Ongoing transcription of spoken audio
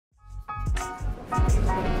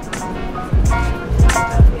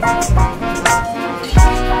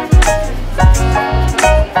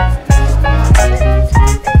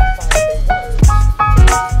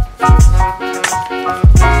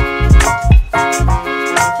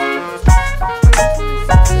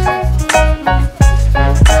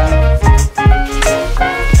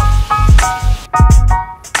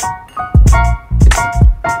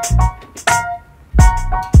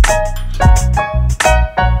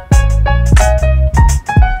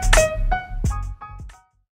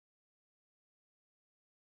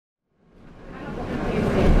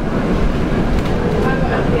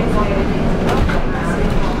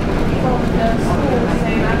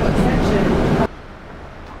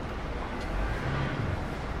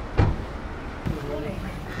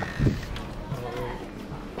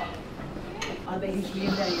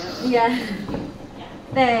Yeah.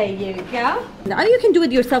 There you go. Now you can do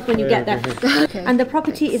it yourself when you get there. Okay. And the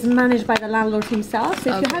property is managed by the landlord himself.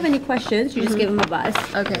 So if you have any questions, you just give him a buzz.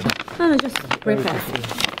 Okay. No, just repair.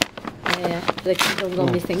 Yeah, like don't go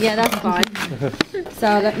missing. Yeah, that's fine.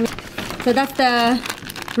 So that's the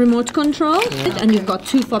remote control, and you've got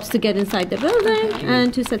 2 fobs to get inside the building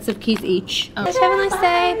and 2 sets of keys each. Have a nice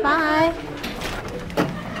day. Bye.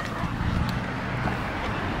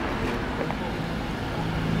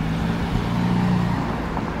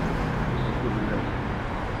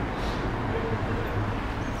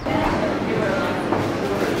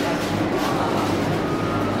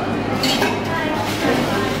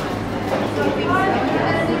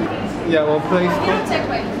 Yeah, one place.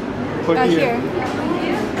 Put here.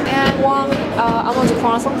 And one almond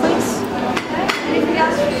croissant, please.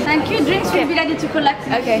 Thank you. Drinks will be ready to collect.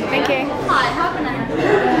 Okay, thank you. Hi, how can I help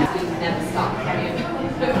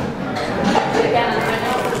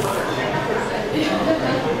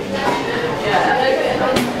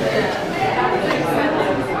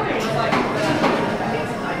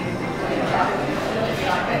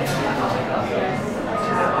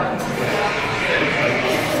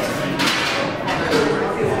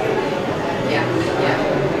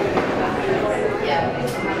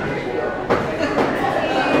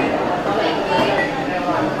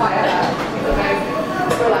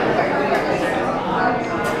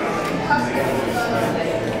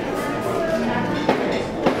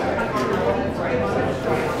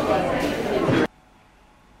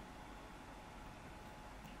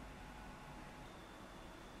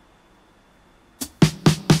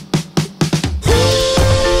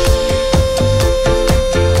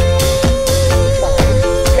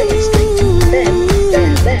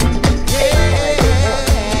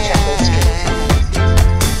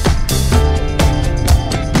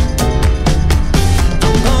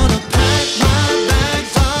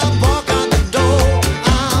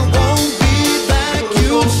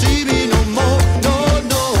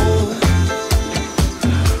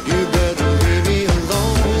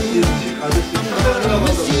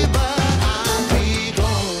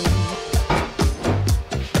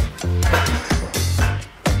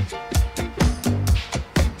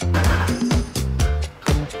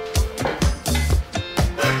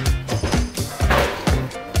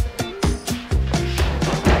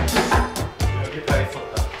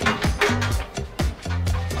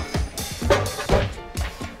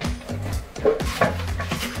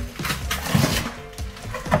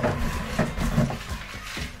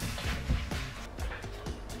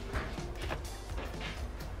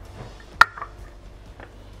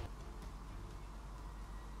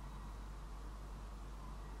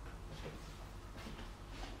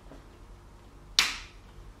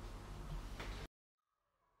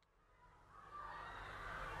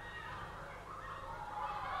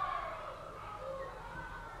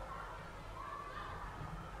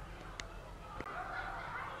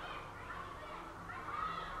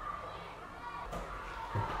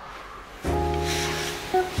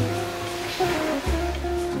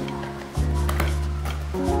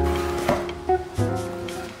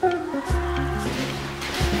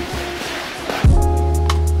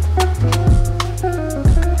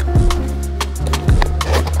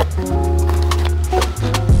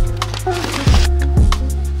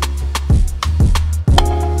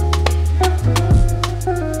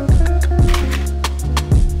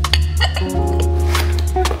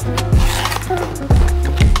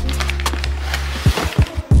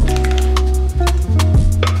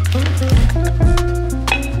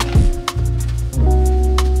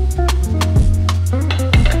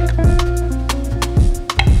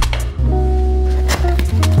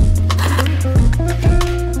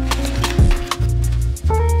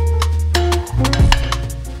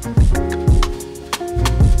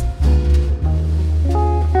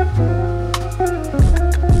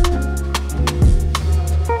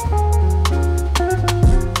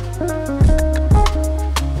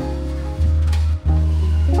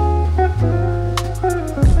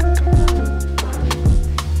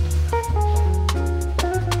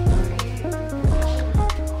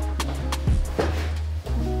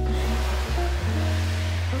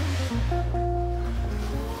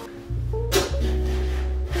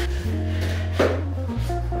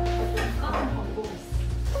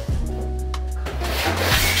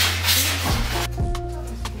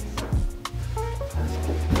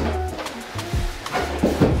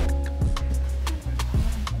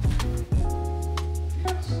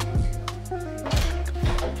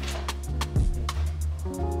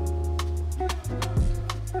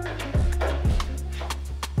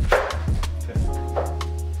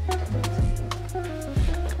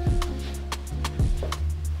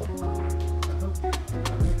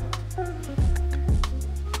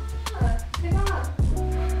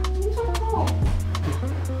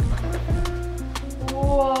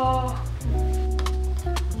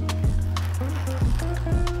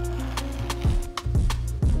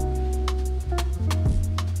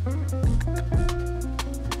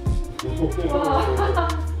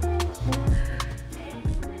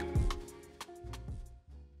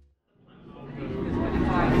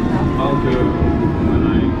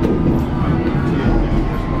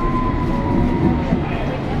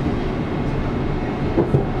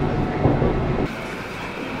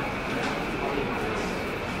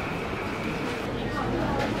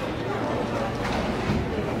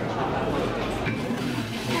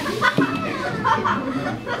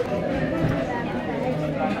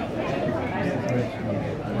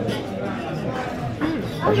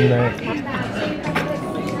맛있네.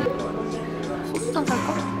 소스잔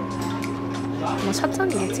살까? 뭐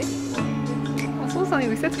샷잔이겠지? 소스잔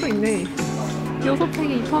여기 세트가 있네.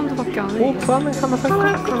 6팩에 2파운드밖에 안 해. 오, 그 안에 하나 살까?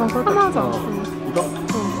 하나 하자. 이거?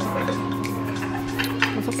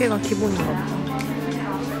 6개가 기본인가 보다.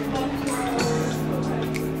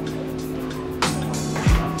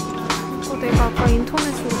 내가 아까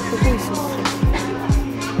인터넷으로 보고 있었어.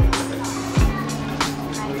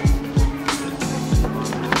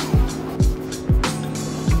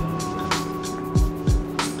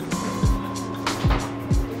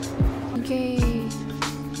 이게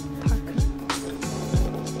다크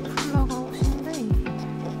컬러가 옷인데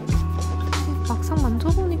막상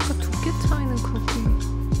만져보니까 두께 차이는 그렇게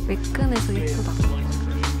매끈해서 예쁘다.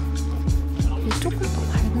 이게 조금 더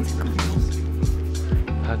밝은 색깔이야.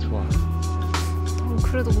 다 좋아.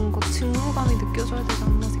 그래도 뭔가 직무감이 느껴져야 되지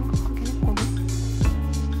않나 생각하긴 했거든.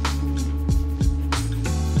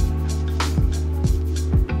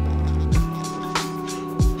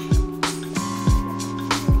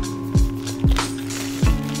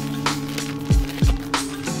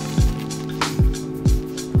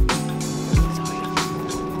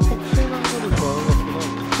 폭신한 거를 좋아하는 것 같구나.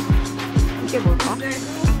 이게 뭘까?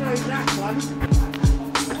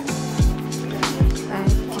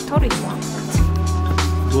 깃털이 좋아.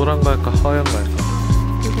 노란 거 할까? 하얀 거 할까?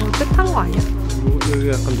 이거 뜻한 거 아니야? 여기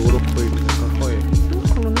약간 노랗고 여기 약간 허해.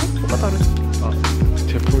 그러네? 뭐가 다르지? 아,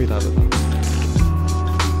 제품이 다르다.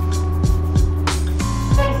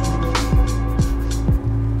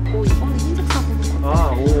 오, 이거는 흰색 사보는 거. 아,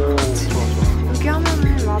 오, 좋아, 좋아. 여기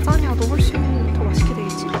하면은 라자냐도 훨씬 더 맛있게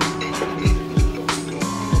되겠지?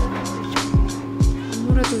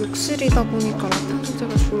 아무래도 욕실이다 보니까 라탄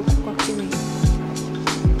소재가 좋을 것 같긴 해.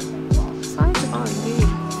 사이즈가 이게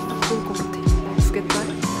좋을 것 같아. 2개짜리?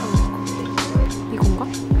 이건가?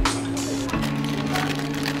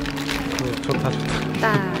 좋다, 좋다. 딱.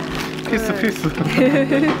 필수, 필수.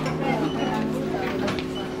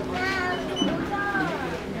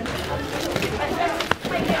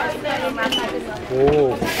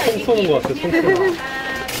 오, 총 쏘는 것 같아, 총 쏘는 거.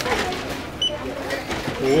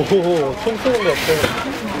 오, 총 쏘는 것 같아.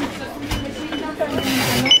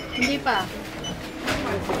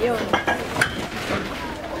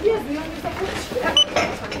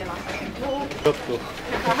 이것도.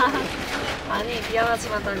 아니,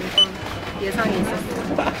 미안하지만 난 이건 예상이 있었어.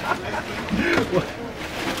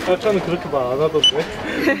 아까는 그렇게 말 안 하던데?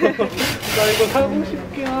 나 이거 사고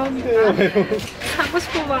싶긴 한데. 사고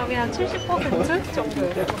싶은 마음이 한 70%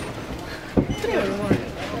 정도예요. 틀이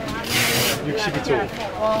얼마예요? 62조.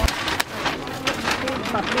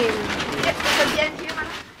 맞긴.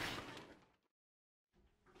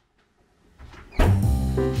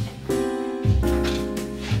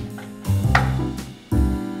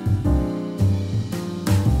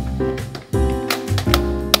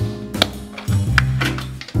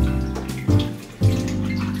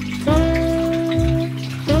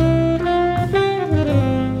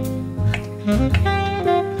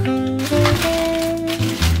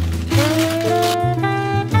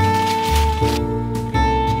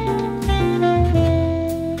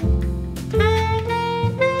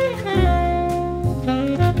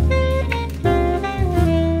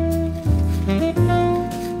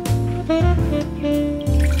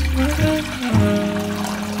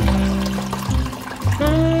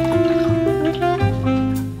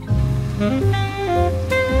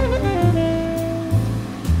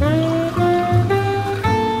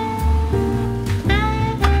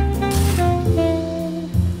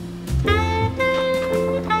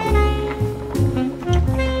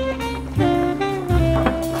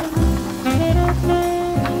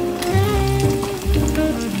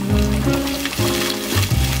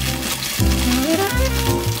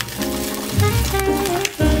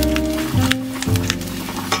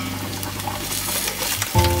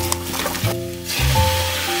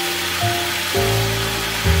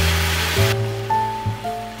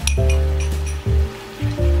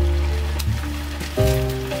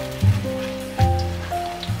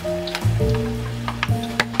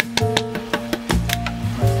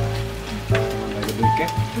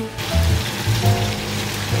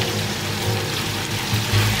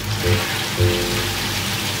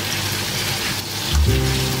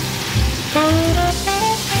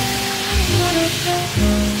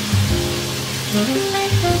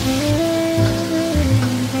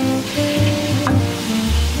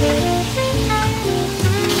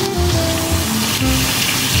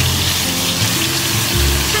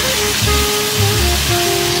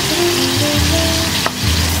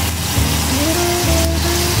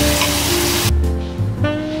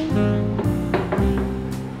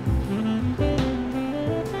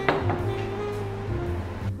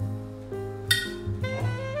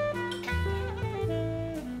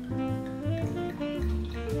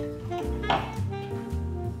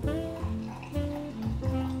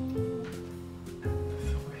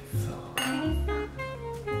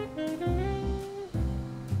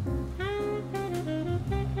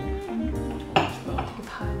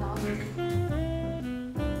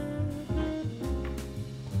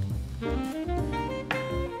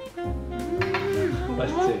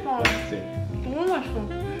 맛있지? 맛있지? 너무 맛있어.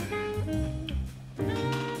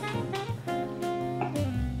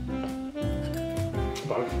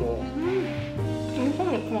 맛있어.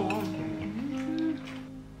 엄청 매콤하다.